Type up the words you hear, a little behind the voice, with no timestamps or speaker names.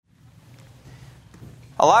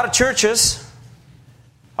A lot of churches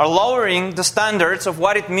are lowering the standards of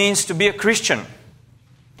what it means to be a Christian.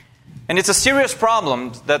 And it's a serious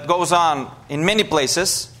problem that goes on in many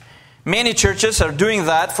places. Many churches are doing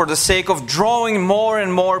that for the sake of drawing more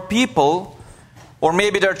and more people, or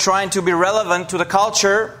maybe they're trying to be relevant to the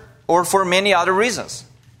culture, or for many other reasons.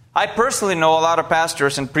 I personally know a lot of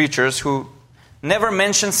pastors and preachers who never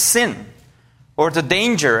mention sin, or the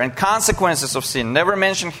danger and consequences of sin, never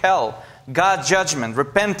mention hell, God's judgment,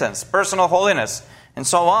 repentance, personal holiness, and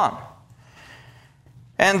so on.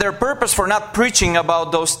 And their purpose for not preaching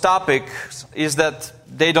about those topics is that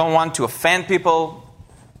they don't want to offend people.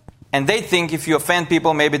 And they think if you offend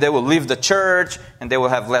people, maybe they will leave the church and they will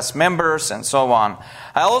have less members and so on.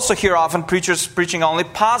 I also hear often preachers preaching only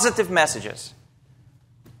positive messages.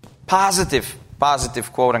 Positive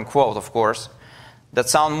quote unquote, of course, that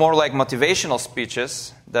sound more like motivational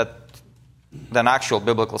speeches than actual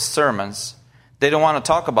biblical sermons. They don't want to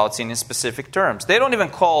talk about sin in specific terms. They don't even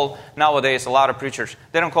call, nowadays, a lot of preachers,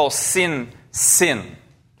 they don't call sin.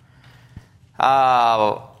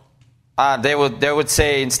 They would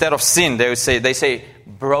say, instead of sin, they say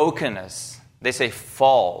brokenness. They say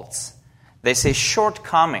faults. They say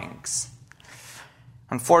shortcomings.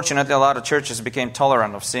 Unfortunately, a lot of churches became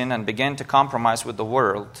tolerant of sin and began to compromise with the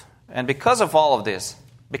world. And because of all of this,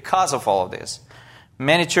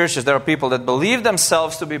 many churches, there are people that believe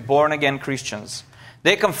themselves to be born-again Christians.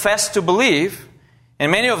 They confess to believe,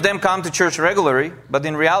 and many of them come to church regularly, but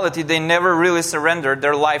in reality, they never really surrendered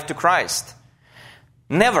their life to Christ.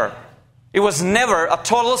 Never. It was never a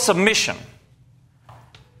total submission.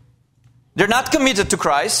 They're not committed to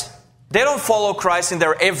Christ. They don't follow Christ in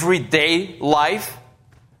their everyday life.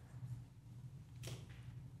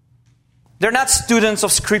 They're not students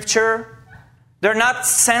of Scripture. They're not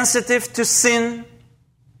sensitive to sin.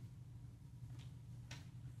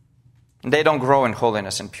 They don't grow in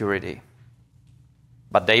holiness and purity.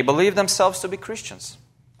 But they believe themselves to be Christians.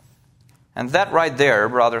 And that right there,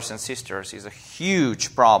 brothers and sisters, is a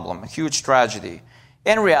huge problem, a huge tragedy,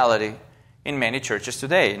 in reality, in many churches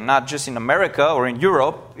today. Not just in America or in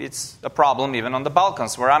Europe, it's a problem even on the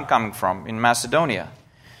Balkans, where I'm coming from, in Macedonia.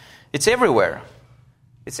 It's everywhere.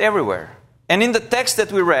 It's everywhere. And in the text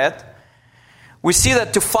that we read, we see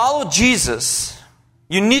that to follow Jesus,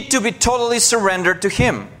 you need to be totally surrendered to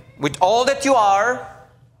Him, with all that you are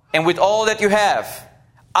and with all that you have.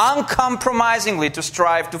 Uncompromisingly to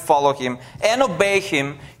strive to follow Him and obey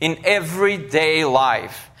Him in everyday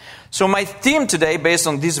life. So my theme today, based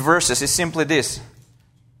on these verses, is simply this.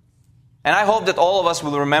 And I hope that all of us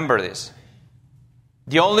will remember this.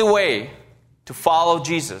 The only way to follow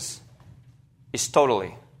Jesus is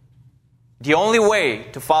totally. The only way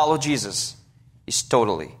to follow Jesus is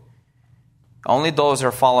totally. Only those who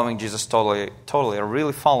are following Jesus totally are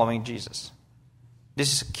really following Jesus.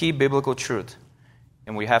 This is a key biblical truth.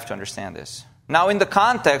 And we have to understand this. Now, in the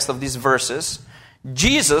context of these verses,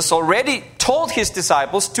 Jesus already told His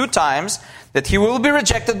disciples 2 times that He will be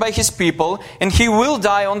rejected by His people and He will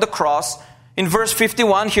die on the cross. In verse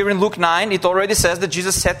 51, here in Luke 9, it already says that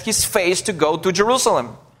Jesus set His face to go to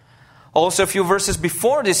Jerusalem. Also, a few verses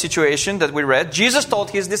before this situation that we read, Jesus told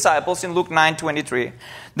His disciples in Luke 9:23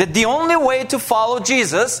 that the only way to follow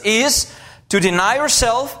Jesus is to deny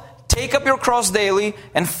yourself, take up your cross daily,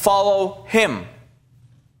 and follow Him.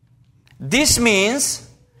 This means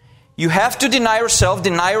you have to deny yourself,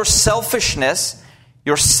 deny your selfishness,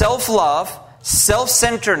 your self-love,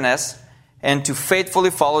 self-centeredness, and to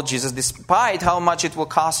faithfully follow Jesus despite how much it will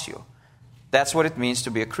cost you. That's what it means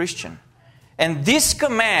to be a Christian. And this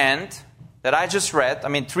command that I just read,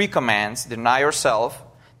 3 commands, deny yourself,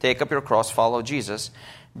 take up your cross, follow Jesus.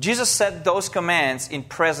 Jesus said those commands in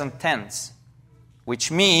present tense,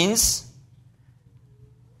 which means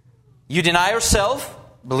you deny yourself,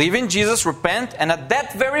 believe in Jesus, repent, and at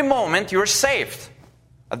that very moment you're saved.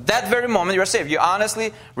 At that very moment you're saved. You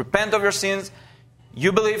honestly repent of your sins,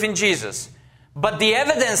 you believe in Jesus. But the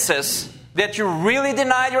evidences that you really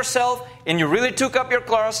denied yourself and you really took up your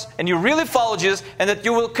cross and you really followed Jesus and that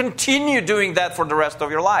you will continue doing that for the rest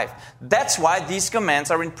of your life. That's why these commands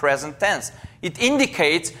are in present tense. It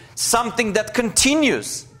indicates something that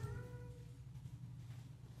continues.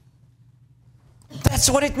 That's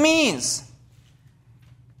what it means.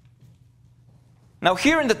 Now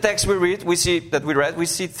here in the text we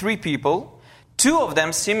see 3 people. 2 of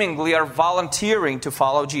them seemingly are volunteering to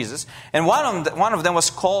follow Jesus. And one of them was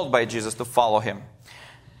called by Jesus to follow Him.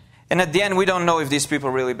 And at the end, we don't know if these people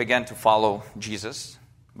really began to follow Jesus.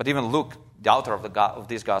 But even Luke, the author of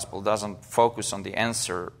this gospel, doesn't focus on the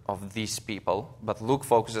answer of these people. But Luke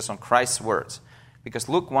focuses on Christ's words. Because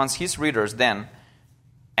Luke wants his readers then,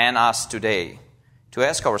 and us today, to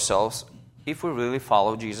ask ourselves if we really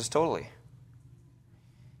follow Jesus totally.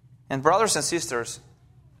 And brothers and sisters,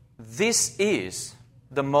 this is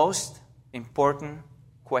the most important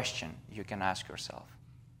question you can ask yourself.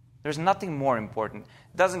 There's nothing more important.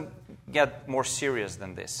 It doesn't get more serious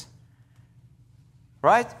than this.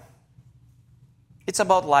 Right? It's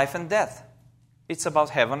about life and death. It's about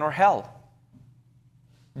heaven or hell.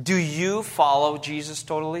 Do you follow Jesus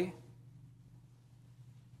totally?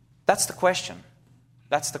 That's the question.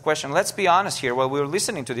 That's the question. Let's be honest here while we're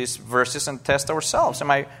listening to these verses and test ourselves.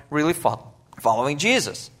 Am I really following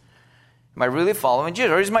Jesus? Am I really following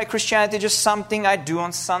Jesus? Or is my Christianity just something I do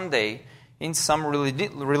on Sunday in some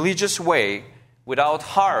religious way without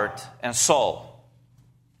heart and soul?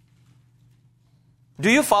 Do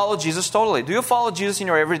you follow Jesus totally? Do you follow Jesus in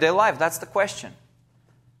your everyday life? That's the question.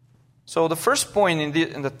 So the first point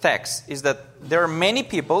in the text is that there are many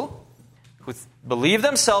people who believe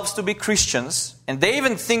themselves to be Christians, and they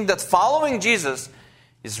even think that following Jesus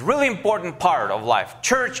is a really important part of life.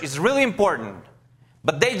 Church is really important,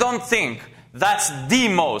 but they don't think that's the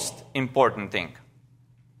most important thing.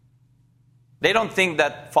 They don't think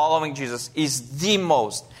that following Jesus is the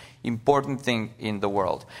most important thing in the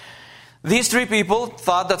world. These three people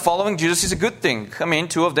thought that following Jesus is a good thing. I mean,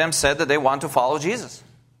 two of them said that they want to follow Jesus.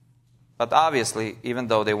 But obviously, even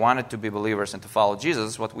though they wanted to be believers and to follow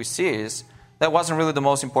Jesus, what we see is that wasn't really the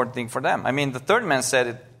most important thing for them. I mean, the third man said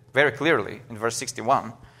it very clearly in verse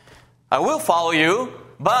 61. I will follow you,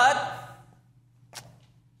 but...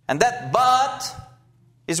 And that but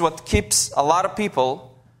is what keeps a lot of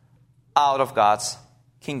people out of God's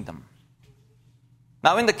kingdom.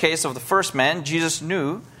 Now, in the case of the first man, Jesus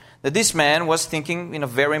knew that this man was thinking in a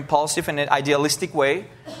very impulsive and idealistic way.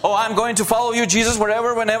 Oh, I'm going to follow you, Jesus,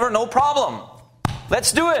 wherever, whenever, no problem.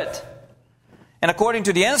 Let's do it. And according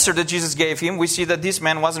to the answer that Jesus gave him, we see that this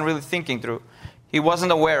man wasn't really thinking through. He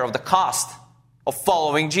wasn't aware of the cost of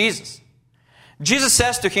following Jesus. Jesus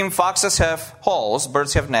says to him, foxes have holes,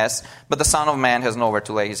 birds have nests, but the Son of Man has nowhere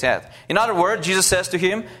to lay his head. In other words, Jesus says to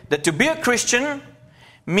him that to be a Christian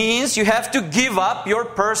means you have to give up your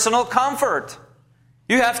personal comfort.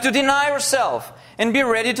 You have to deny yourself and be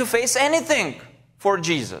ready to face anything for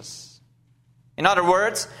Jesus. In other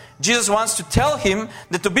words, Jesus wants to tell him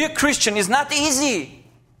that to be a Christian is not easy.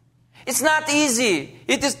 It's not easy.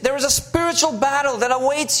 There is a spiritual battle that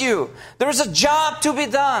awaits you. There is a job to be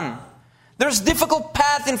done. There's a difficult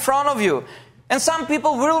path in front of you. And some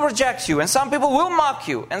people will reject you. And some people will mock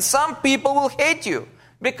you. And some people will hate you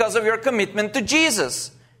because of your commitment to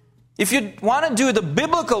Jesus. If you want to do it the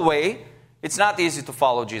biblical way, it's not easy to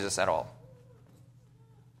follow Jesus at all.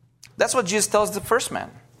 That's what Jesus tells the first man.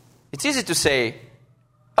 It's easy to say,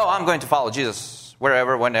 oh, I'm going to follow Jesus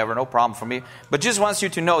wherever, whenever, no problem for me. But Jesus wants you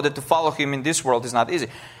to know that to follow Him in this world is not easy.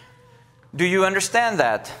 Do you understand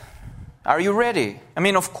that? Are you ready? I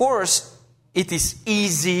mean, of course, it is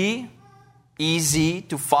easy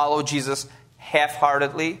to follow Jesus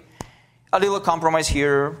half-heartedly. A little compromise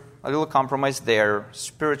here, a little compromise there,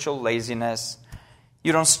 spiritual laziness.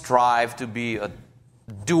 You don't strive to be a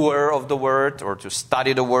doer of the word or to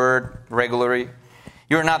study the word regularly.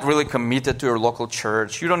 You're not really committed to your local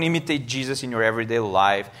church. You don't imitate Jesus in your everyday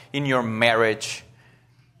life, in your marriage,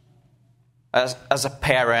 as a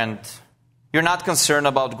parent. You're not concerned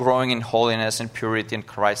about growing in holiness and purity and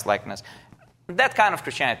Christ-likeness. That kind of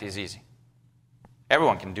Christianity is easy.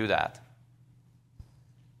 Everyone can do that.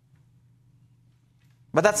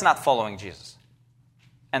 But that's not following Jesus.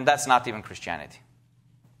 And that's not even Christianity.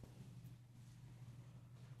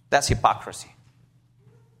 That's hypocrisy.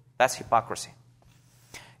 That's hypocrisy.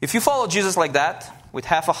 If you follow Jesus like that, with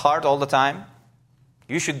half a heart all the time,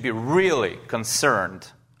 you should be really concerned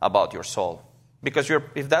about your soul. Because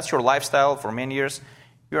if that's your lifestyle for many years,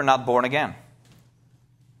 you're not born again.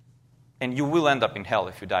 And you will end up in hell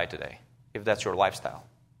if you die today, if that's your lifestyle.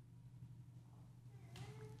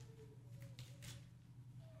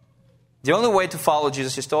 The only way to follow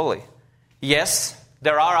Jesus is totally. Yes,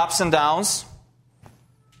 there are ups and downs,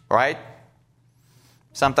 right?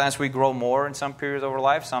 Sometimes we grow more in some period of our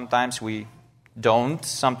life. Sometimes we don't.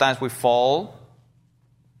 Sometimes we fall.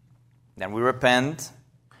 Then we repent.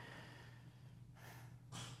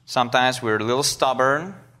 Sometimes we're a little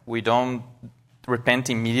stubborn. We don't repent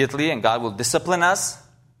immediately and God will discipline us.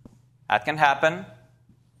 That can happen.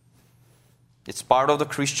 It's part of the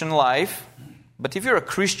Christian life. But if you're a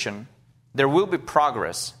Christian, there will be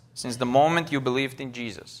progress since the moment you believed in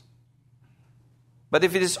Jesus. But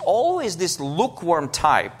if it is always this lukewarm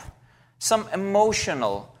type, some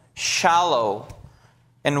emotional, shallow,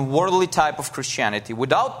 and worldly type of Christianity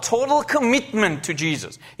without total commitment to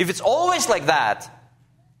Jesus, if it's always like that,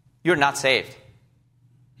 you're not saved.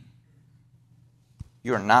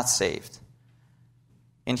 you're not saved.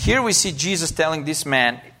 And here we see Jesus telling this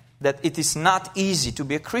man that it is not easy to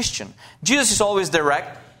be a Christian. Jesus is always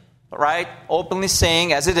direct, right? Openly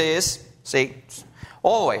saying as it is,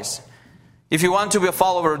 always. If you want to be a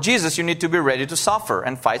follower of Jesus, you need to be ready to suffer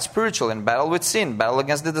and fight spiritually and battle with sin, battle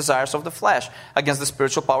against the desires of the flesh, against the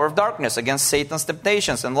spiritual power of darkness, against Satan's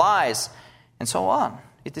temptations and lies, and so on.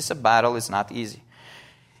 It is a battle, it's not easy.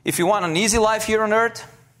 If you want an easy life here on earth,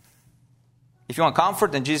 if you want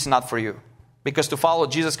comfort, then Jesus is not for you. Because to follow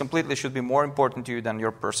Jesus completely should be more important to you than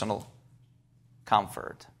your personal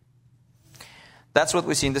comfort. That's what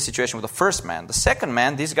we see in the situation with the first man. The second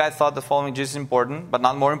man, this guy thought that following Jesus is important, but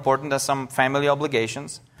not more important than some family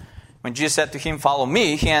obligations. When Jesus said to him, "Follow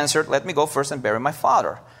me," he answered, "Let me go first and bury my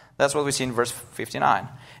father." That's what we see in verse 59.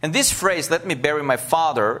 And this phrase, "let me bury my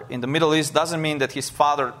father," in the Middle East doesn't mean that his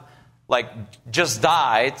father just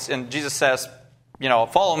died, and Jesus says,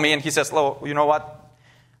 "Follow me," and he says, "Oh, you know what?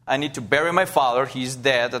 I need to bury my father, he's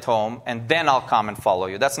dead at home, and then I'll come and follow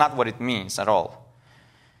you." That's not what it means at all.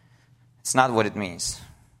 It's not what it means.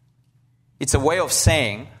 It's a way of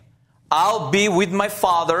saying, I'll be with my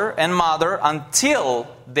father and mother until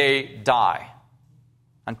they die.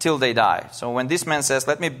 Until they die. So when this man says,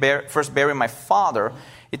 "Let me first bury my father,"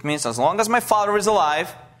 it means as long as my father is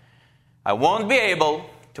alive, I won't be able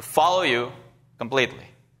to follow you completely.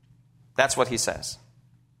 That's what he says.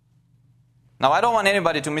 Now, I don't want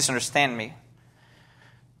anybody to misunderstand me.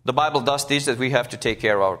 The Bible does teach that we have to take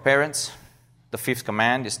care of our parents. The fifth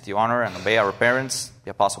command is to honor and obey our parents.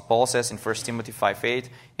 The Apostle Paul says in 1 Timothy 5:8,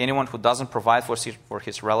 anyone who doesn't provide for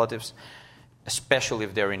his relatives, especially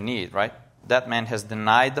if they're in need, right? That man has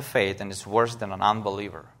denied the faith and is worse than an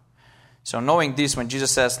unbeliever. So knowing this, when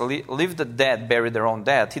Jesus says, "Leave the dead bury their own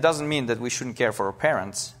dead," he doesn't mean that we shouldn't care for our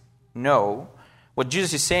parents. No. What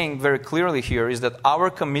Jesus is saying very clearly here is that our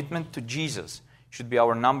commitment to Jesus should be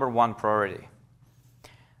our number one priority.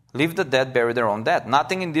 Leave the dead bury their own dead.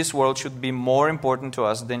 Nothing in this world should be more important to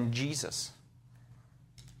us than Jesus.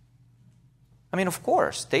 I mean, of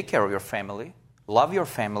course, take care of your family, love your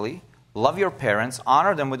parents,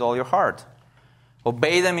 honor them with all your heart.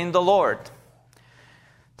 Obey them in the Lord.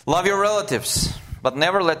 Love your relatives, but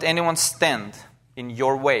never let anyone stand in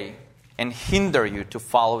your way and hinder you to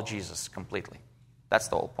follow Jesus completely. That's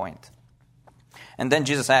the whole point. And then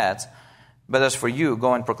Jesus adds, "But as for you,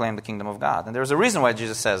 go and proclaim the kingdom of God." And there's a reason why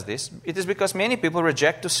Jesus says this. It is because many people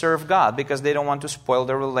reject to serve God because they don't want to spoil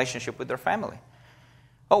their relationship with their family.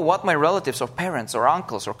 Oh, what my relatives or parents or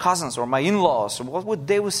uncles or cousins or my in-laws, what would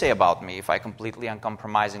they say about me if I completely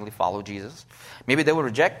uncompromisingly follow Jesus? Maybe they will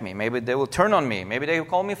reject me. Maybe they will turn on me. Maybe they will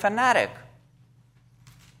call me a fanatic.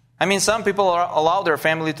 I mean, some people allow their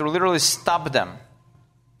family to literally stop them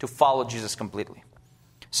to follow Jesus completely.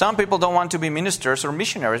 Some people don't want to be ministers or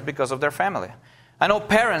missionaries because of their family. I know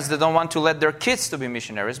parents that don't want to let their kids to be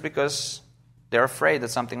missionaries because they're afraid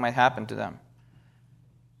that something might happen to them.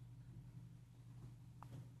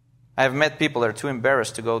 I have met people that are too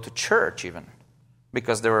embarrassed to go to church even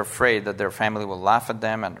because they're afraid that their family will laugh at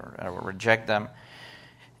them and reject them.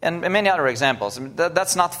 And many other examples.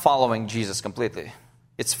 That's not following Jesus completely.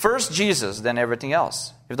 It's first Jesus, then everything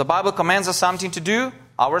else. If the Bible commands us something to do,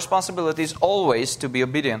 our responsibility is always to be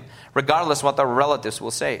obedient, regardless what our relatives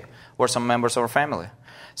will say or some members of our family.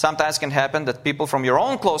 Sometimes it can happen that people from your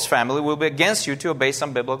own close family will be against you to obey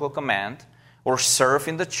some biblical command or serve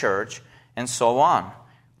in the church and so on.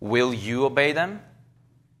 Will you obey them?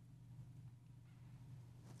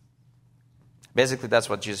 Basically, that's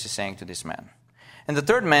what Jesus is saying to this man. And the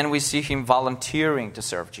third man, we see him volunteering to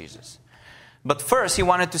serve Jesus. But first, he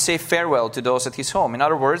wanted to say farewell to those at his home. In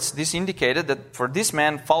other words, this indicated that for this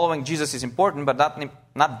man, following Jesus is important, but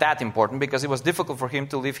not that important, because it was difficult for him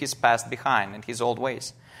to leave his past behind and his old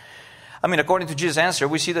ways. I mean, according to Jesus' answer,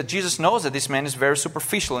 we see that Jesus knows that this man is very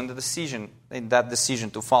superficial in that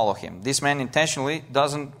decision to follow him. This man intentionally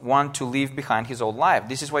doesn't want to leave behind his old life.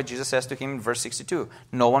 This is why Jesus says to him in verse 62,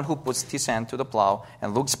 "No one who puts his hand to the plow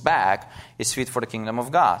and looks back is fit for the kingdom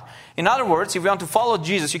of God." In other words, if you want to follow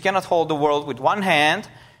Jesus, you cannot hold the world with one hand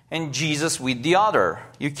and Jesus with the other.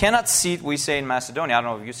 You cannot sit, we say in Macedonia, I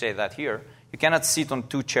don't know if you say that here, you cannot sit on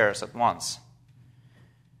two chairs at once.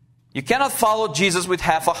 You cannot follow Jesus with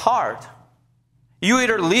half a heart. You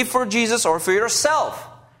either live for Jesus or for yourself.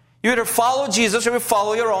 You either follow Jesus or you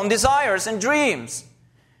follow your own desires and dreams.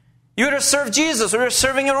 You either serve Jesus or you're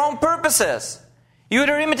serving your own purposes. You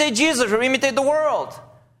either imitate Jesus or imitate the world.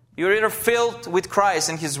 You're either filled with Christ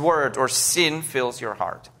and His Word or sin fills your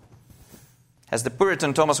heart. As the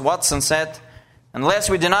Puritan Thomas Watson said, "Unless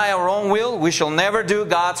we deny our own will, we shall never do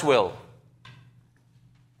God's will."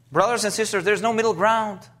 Brothers and sisters, there's no middle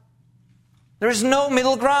ground. There is no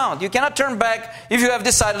middle ground. You cannot turn back if you have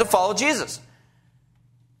decided to follow Jesus.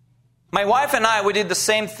 My wife and I, we did the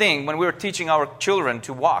same thing when we were teaching our children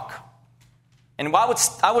to walk. And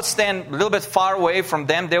I would stand a little bit far away from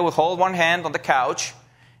them. They would hold one hand on the couch,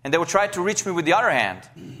 and they would try to reach me with the other hand.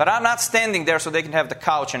 But I'm not standing there so they can have the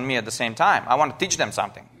couch and me at the same time. I want to teach them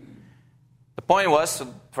something. The point was,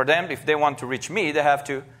 for them, if they want to reach me, they have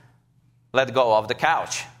to let go of the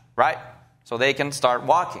couch, right? So they can start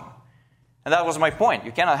walking. And that was my point.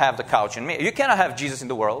 You cannot have the couch and me. You cannot have Jesus in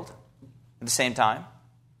the world at the same time.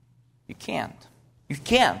 You can't. You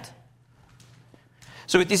can't.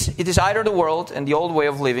 So it is either the world and the old way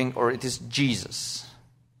of living, or it is Jesus.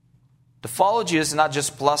 To follow Jesus is not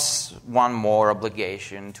just plus one more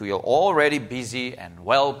obligation to your already busy and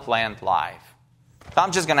well-planned life.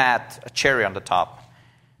 I'm just going to add a cherry on the top.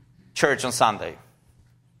 Church on Sunday.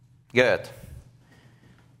 Good.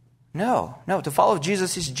 No. To follow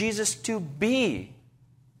Jesus is Jesus to be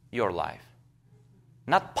your life.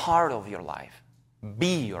 Not part of your life.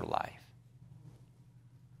 Be your life.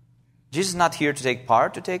 Jesus is not here to take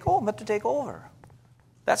part, but to take over.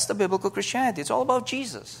 That's the biblical Christianity. It's all about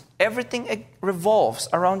Jesus. Everything revolves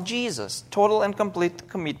around Jesus. Total and complete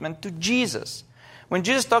commitment to Jesus. When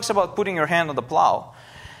Jesus talks about putting your hand on the plow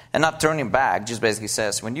and not turning back, Jesus basically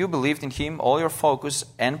says, when you believed in Him, all your focus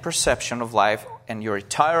and perception of life and your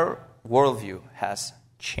entire worldview has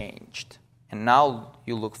changed. And now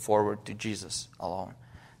you look forward to Jesus alone.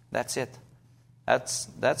 That's it.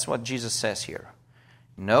 That's what Jesus says here.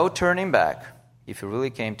 No turning back if you really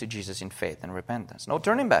came to Jesus in faith and repentance. No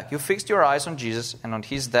turning back. You fixed your eyes on Jesus and on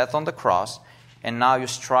His death on the cross, and now you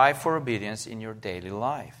strive for obedience in your daily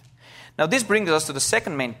life. Now this brings us to the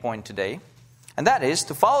second main point today, and that is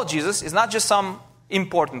to follow Jesus is not just some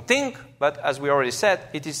important thing, but as we already said,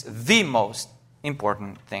 it is the most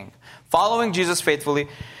important thing. Following Jesus faithfully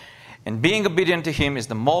and being obedient to Him is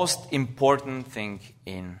the most important thing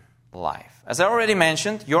in life. As I already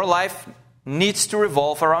mentioned, your life needs to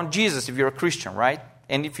revolve around Jesus if you're a Christian, right?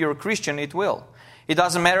 And if you're a Christian, it will. It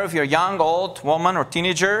doesn't matter if you're young, old, woman, or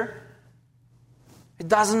teenager. It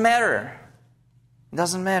doesn't matter. It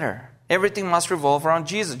doesn't matter. Everything must revolve around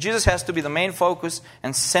Jesus. Jesus has to be the main focus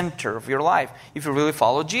and center of your life if you really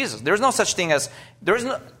follow Jesus. There's no such thing as,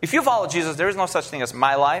 if you follow Jesus, there is no such thing as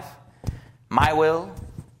my life, my will,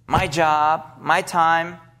 my job, my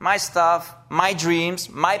time, my stuff, my dreams,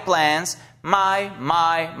 my plans,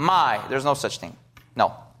 my. There's no such thing.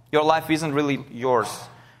 No. Your life isn't really yours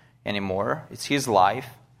anymore. It's His life.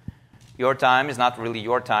 Your time is not really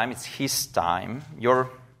your time. It's His time. Your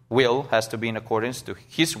will has to be in accordance to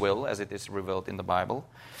His will as it is revealed in the Bible.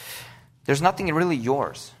 There's nothing really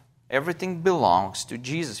yours. Everything belongs to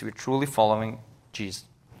Jesus. You're truly following Jesus.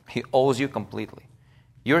 He owes you completely.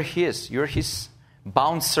 You're His. You're His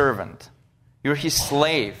bound servant. You're His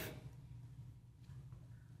slave.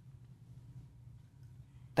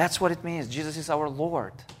 That's what it means. Jesus is our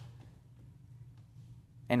Lord.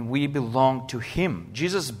 And we belong to Him.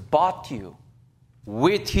 Jesus bought you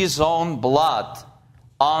with His own blood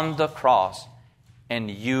on the cross. And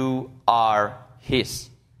you are His.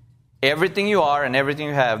 Everything you are and everything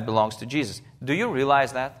you have belongs to Jesus. Do you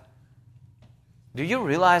realize that? Do you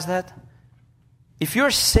realize that? If you're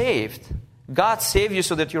saved, God saved you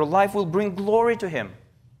so that your life will bring glory to Him.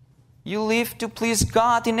 You live to please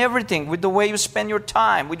God in everything, with the way you spend your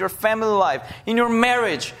time, with your family life, in your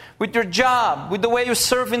marriage, with your job, with the way you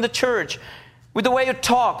serve in the church, with the way you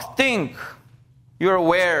talk, think. You're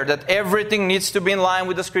aware that everything needs to be in line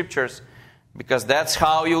with the Scriptures, because that's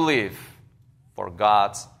how you live for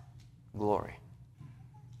God's glory.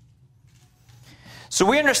 So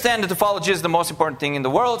we understand that to follow Jesus is the most important thing in the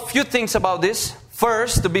world. Few things about this.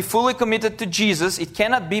 First, to be fully committed to Jesus, it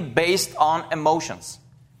cannot be based on emotions.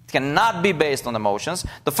 Cannot be based on emotions.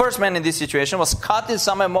 The first man in this situation was caught in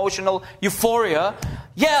some emotional euphoria.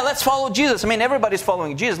 Yeah, let's follow Jesus. I mean, everybody's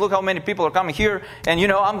following Jesus. Look how many people are coming here. And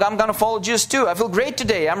I'm going to follow Jesus too. I feel great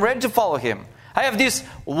today. I'm ready to follow Him. I have this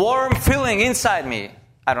warm feeling inside me.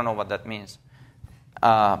 I don't know what that means.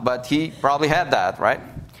 But he probably had that, right?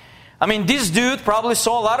 I mean, this dude probably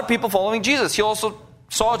saw a lot of people following Jesus. He also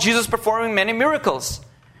saw Jesus performing many miracles.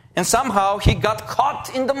 And somehow he got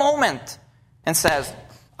caught in the moment and says,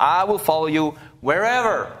 I will follow you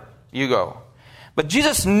wherever you go. But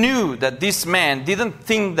Jesus knew that this man didn't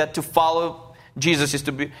think that to follow Jesus is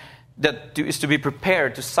to be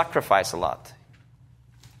prepared to sacrifice a lot.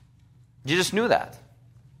 Jesus knew that.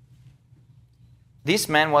 This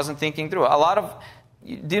man wasn't thinking through.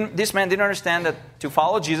 This man didn't understand that to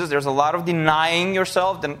follow Jesus, there's a lot of denying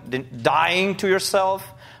yourself, dying to yourself,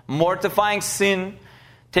 mortifying sin.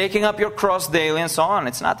 taking up your cross daily and so on.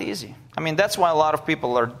 It's not easy. I mean, that's why a lot of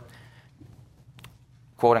people are,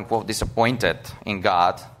 quote unquote, disappointed in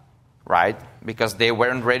God, right? Because they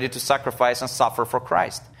weren't ready to sacrifice and suffer for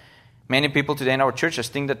Christ. Many people today in our churches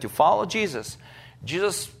think that to follow Jesus,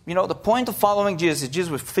 the point of following Jesus is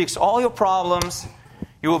Jesus will fix all your problems.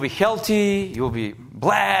 You will be healthy. You will be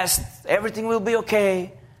blessed. Everything will be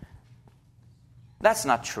okay. That's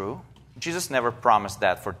not true. Jesus never promised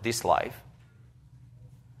that for this life.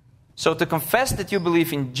 So to confess that you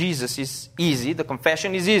believe in Jesus is easy. The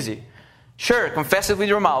confession is easy. Sure, confess it with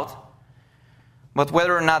your mouth. But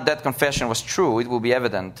whether or not that confession was true, it will be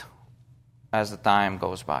evident as the time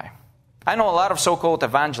goes by. I know a lot of so-called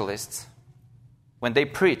evangelists, when they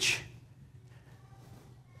preach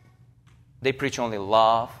only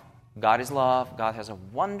love. God is love. God has a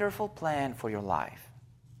wonderful plan for your life.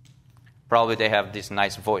 Probably they have this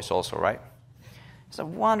nice voice also, right? It's a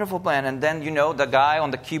wonderful plan. And then, the guy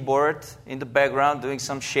on the keyboard in the background doing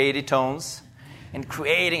some shady tones and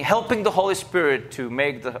helping the Holy Spirit to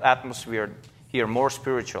make the atmosphere here more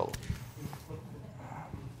spiritual.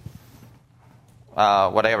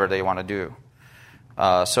 Whatever they want to do.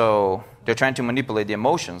 So they're trying to manipulate the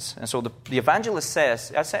emotions. And so the evangelist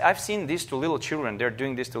says, I've seen this to little children. They're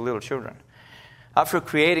doing this to little children. After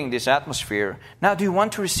creating this atmosphere, now do you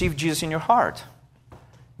want to receive Jesus in your heart?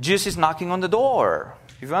 Jesus is knocking on the door.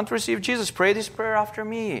 If you want to receive Jesus, pray this prayer after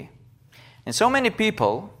me. And so many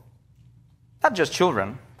people, not just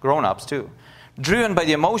children, grown-ups too, driven by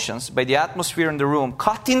the emotions, by the atmosphere in the room,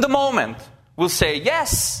 caught in the moment, will say,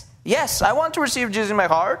 yes, I want to receive Jesus in my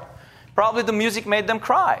heart. Probably the music made them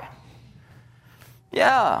cry.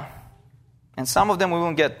 Yeah. And some of them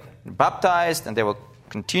will get baptized and they will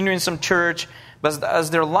continue in some church. But as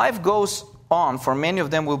their life goes on, for many of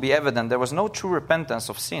them will be evident there was no true repentance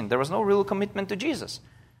of sin. There was no real commitment to Jesus.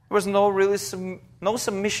 There was no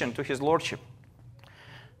submission to His Lordship.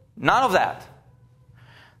 None of that.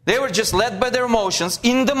 They were just led by their emotions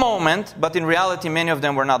in the moment, but in reality many of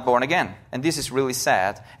them were not born again. And this is really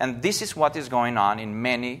sad. And this is what is going on in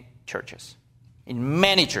many churches. In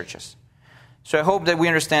many churches. So I hope that we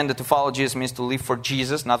understand that to follow Jesus means to live for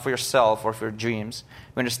Jesus, not for yourself or for your dreams.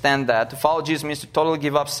 We understand that. To follow Jesus means to totally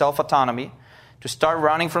give up self-autonomy, to start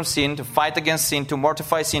running from sin, to fight against sin, to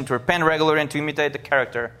mortify sin, to repent regularly, and to imitate the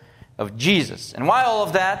character of Jesus. And why all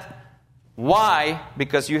of that? Why?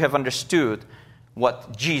 Because you have understood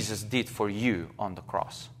what Jesus did for you on the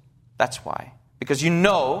cross. That's why. Because you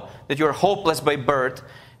know that you're hopeless by birth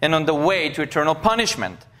and on the way to eternal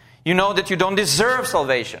punishment. You know that you don't deserve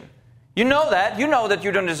salvation. You know that. You know that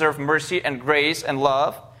you don't deserve mercy and grace and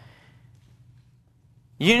love.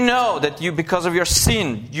 You know that because of your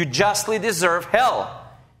sin, you justly deserve hell.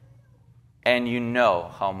 And you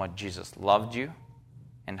know how much Jesus loved you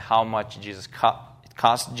and how much it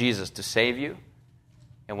cost Jesus to save you.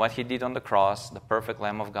 And what He did on the cross, the perfect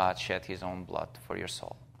Lamb of God shed His own blood for your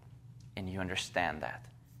soul. And you understand that.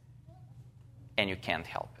 And you can't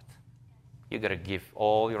help it. You got to give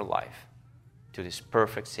all your life to this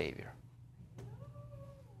perfect Savior.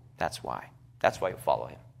 That's why. That's why you follow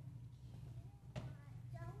Him.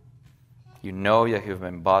 You know that you've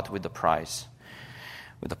been bought with the price,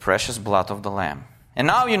 with the precious blood of the Lamb. And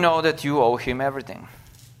now you know that you owe Him everything.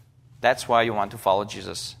 That's why you want to follow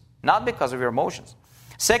Jesus. Not because of your emotions.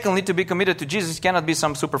 Secondly, to be committed to Jesus cannot be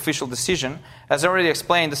some superficial decision. As I already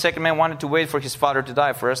explained, the second man wanted to wait for his father to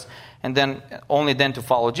die first, and then only then to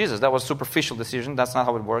follow Jesus. That was a superficial decision. That's not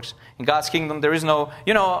how it works. In God's kingdom, there is no,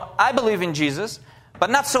 I believe in Jesus, but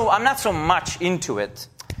I'm not so much into it.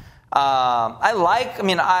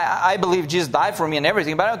 I believe Jesus died for me and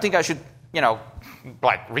everything, but I don't think I should,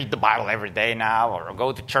 read the Bible every day now, or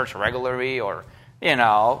go to church regularly, or,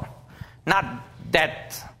 not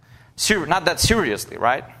that seriously,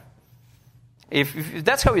 right? If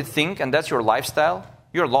that's how you think and that's your lifestyle,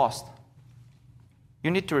 you're lost. You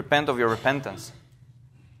need to repent of your repentance.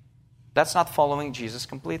 That's not following Jesus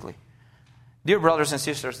completely. Dear brothers and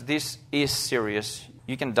sisters, this is serious.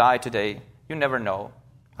 You can die today. You never know.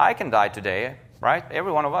 I can die today, right?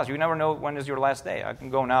 Every one of us. You never know when is your last day. I can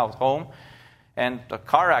go now home and a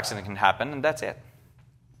car accident can happen and that's it.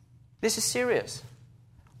 This is serious.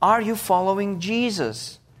 Are you following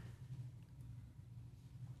Jesus?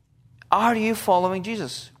 Are you following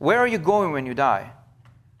Jesus? Where are you going when you die?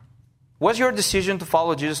 Was your decision to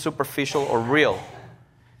follow Jesus superficial or real?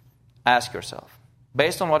 Ask yourself.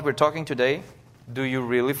 Based on what we're talking today, do you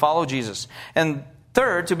really follow Jesus? And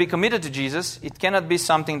third, to be committed to Jesus, it cannot be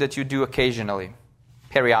something that you do occasionally,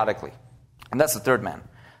 periodically. And that's the third man.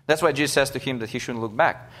 That's why Jesus says to him that he shouldn't look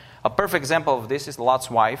back. A perfect example of this is Lot's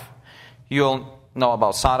wife. You'll know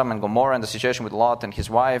about Sodom and Gomorrah and the situation with Lot and his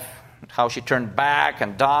wife, how she turned back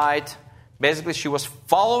and died. Basically, she was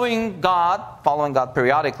following God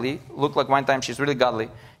periodically. Looked like one time she's really godly.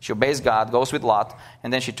 She obeys God, goes with Lot,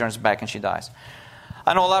 and then she turns back and she dies.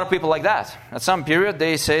 I know a lot of people like that. At some period,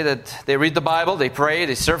 they say that they read the Bible, they pray,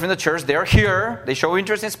 they serve in the church, they're here, they show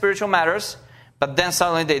interest in spiritual matters, but then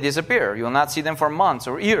suddenly they disappear. You will not see them for months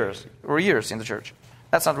or years in the church.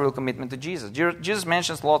 That's not real commitment to Jesus. Jesus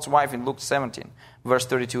mentions Lot's wife in Luke 17, verse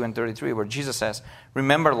 32 and 33, where Jesus says,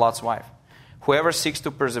 remember Lot's wife. Whoever seeks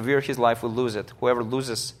to persevere his life will lose it. Whoever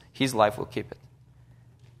loses his life will keep it.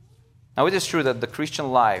 Now it is true that the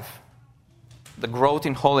Christian life, the growth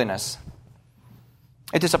in holiness,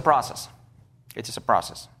 it is a process. It is a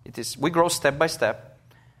process. We grow step by step.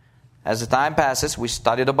 As the time passes, we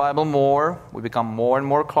study the Bible more. We become more and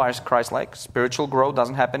more Christ-like. Spiritual growth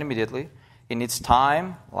doesn't happen immediately. It needs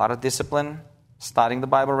time, a lot of discipline, studying the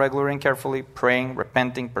Bible regularly and carefully, praying,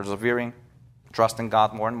 repenting, persevering, trusting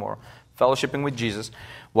God more and more, fellowshipping with Jesus,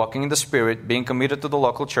 walking in the Spirit, being committed to the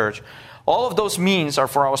local church. All of those means are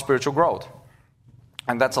for our spiritual growth.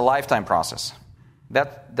 And that's a lifetime process.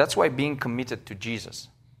 That's why being committed to Jesus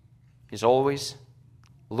is always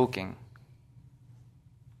looking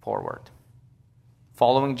forward.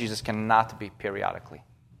 Following Jesus cannot be periodically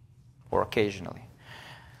or occasionally.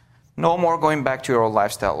 No more going back to your old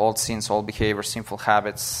lifestyle, old sins, old behavior, sinful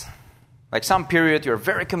habits. Like some period you're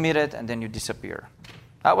very committed and then you disappear.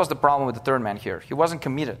 That was the problem with the third man here. He wasn't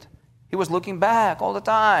committed. He was looking back all the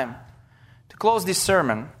time. To close this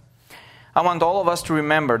sermon, I want all of us to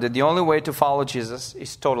remember that the only way to follow Jesus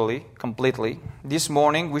is totally, completely. This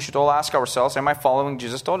morning, we should all ask ourselves, am I following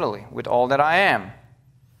Jesus totally, with all that I am?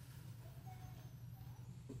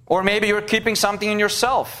 Or maybe you're keeping something in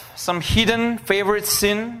yourself, some hidden favorite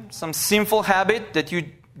sin, some sinful habit that you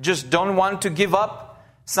just don't want to give up,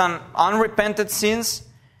 some unrepented sins.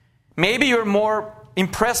 Maybe you're more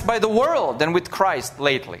impressed by the world than with Christ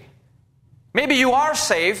lately. Maybe you are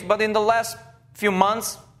saved, but in the last few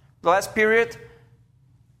months, the last period,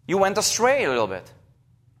 you went astray a little bit.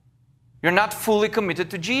 You're not fully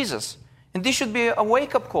committed to Jesus. And this should be a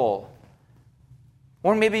wake-up call.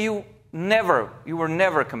 Or maybe you were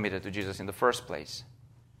never committed to Jesus in the first place.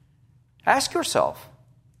 Ask yourself.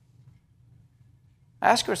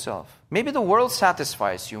 Maybe the world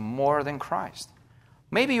satisfies you more than Christ.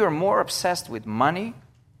 Maybe you're more obsessed with money,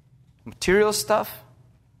 material stuff,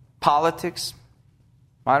 politics,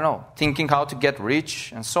 I don't know, thinking how to get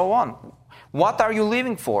rich, and so on. What are you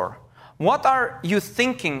living for? What are you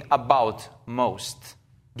thinking about most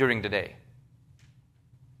during the day?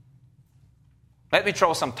 Let me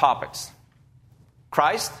throw some topics.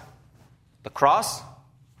 Christ, the cross,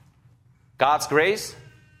 God's grace,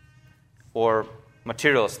 or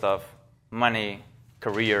material stuff, money,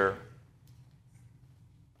 career,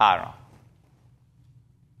 I don't know.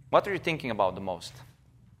 What are you thinking about the most?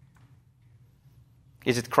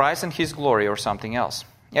 Is it Christ and His glory or something else?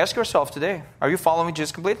 Ask yourself today, are you following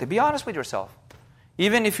Jesus completely? Be honest with yourself.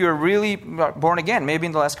 Even if you're really born again, maybe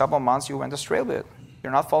in the last couple of months you went astray a bit.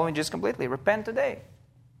 You're not following Jesus completely. Repent today.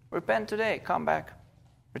 Repent today. Come back.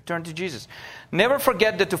 Return to Jesus. Never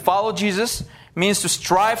forget that to follow Jesus means to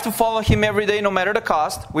strive to follow Him every day, no matter the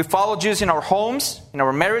cost. We follow Jesus in our homes, in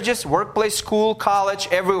our marriages, workplace, school, college,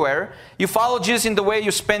 everywhere. You follow Jesus in the way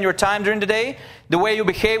you spend your time during the day, the way you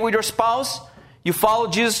behave with your spouse. You follow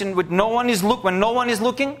Jesus when no one is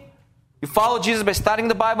looking. You follow Jesus by studying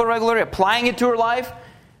the Bible regularly, applying it to your life.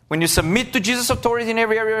 When you submit to Jesus' authority in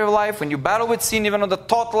every area of your life, when you battle with sin even on the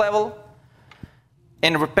thought level,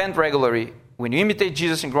 and repent regularly, when you imitate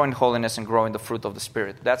Jesus and grow in holiness and grow in the fruit of the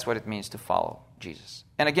Spirit. That's what it means to follow Jesus.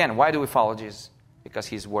 And again, why do we follow Jesus? Because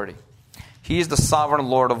He's worthy. He is the sovereign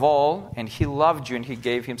Lord of all, and He loved you and He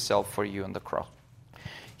gave Himself for you on the cross.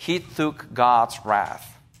 He took God's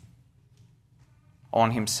wrath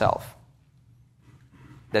on Himself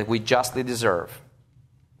that we justly deserve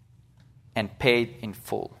and paid in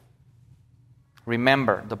full.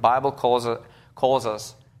 Remember, the Bible calls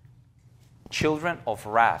us children of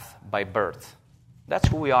wrath by birth. That's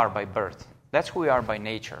who we are by birth. That's who we are by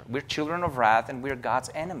nature. We're children of wrath and we're God's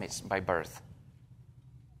enemies by birth.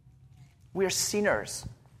 We're sinners.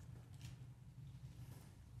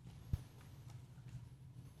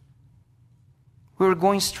 We're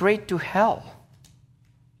going straight to hell.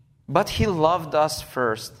 But He loved us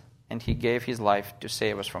first, and He gave His life to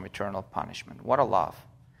save us from eternal punishment. What a love.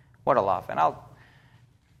 What a love. And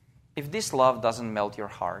if this love doesn't melt your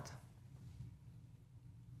heart,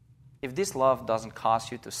 if this love doesn't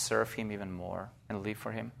cause you to serve Him even more and live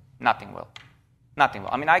for Him, nothing will. Nothing will.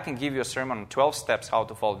 I mean, I can give you a sermon on 12 steps how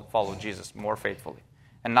to follow Jesus more faithfully,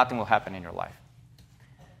 and nothing will happen in your life.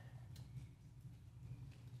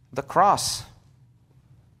 the cross.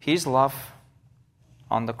 His love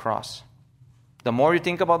on the cross. The more you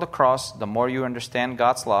think about the cross, the more you understand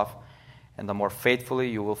God's love, and the more faithfully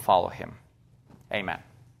you will follow Him. Amen.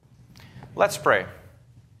 Let's pray.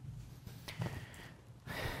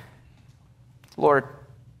 Lord,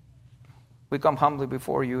 we come humbly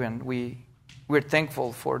before you, and we're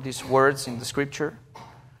thankful for these words in the Scripture.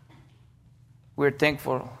 We're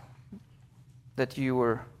thankful that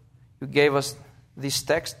you gave us this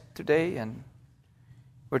text today, and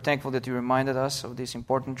we're thankful that you reminded us of these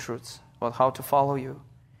important truths about how to follow you.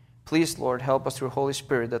 Please, Lord, help us through Holy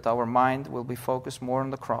Spirit that our mind will be focused more on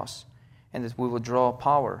the cross, and that we will draw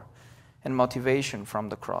power and motivation from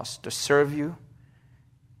the cross to serve you,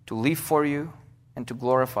 to live for you, and to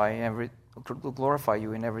glorify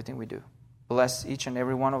you in everything we do. Bless each and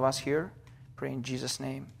every one of us here. Pray in Jesus'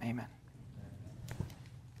 name. Amen.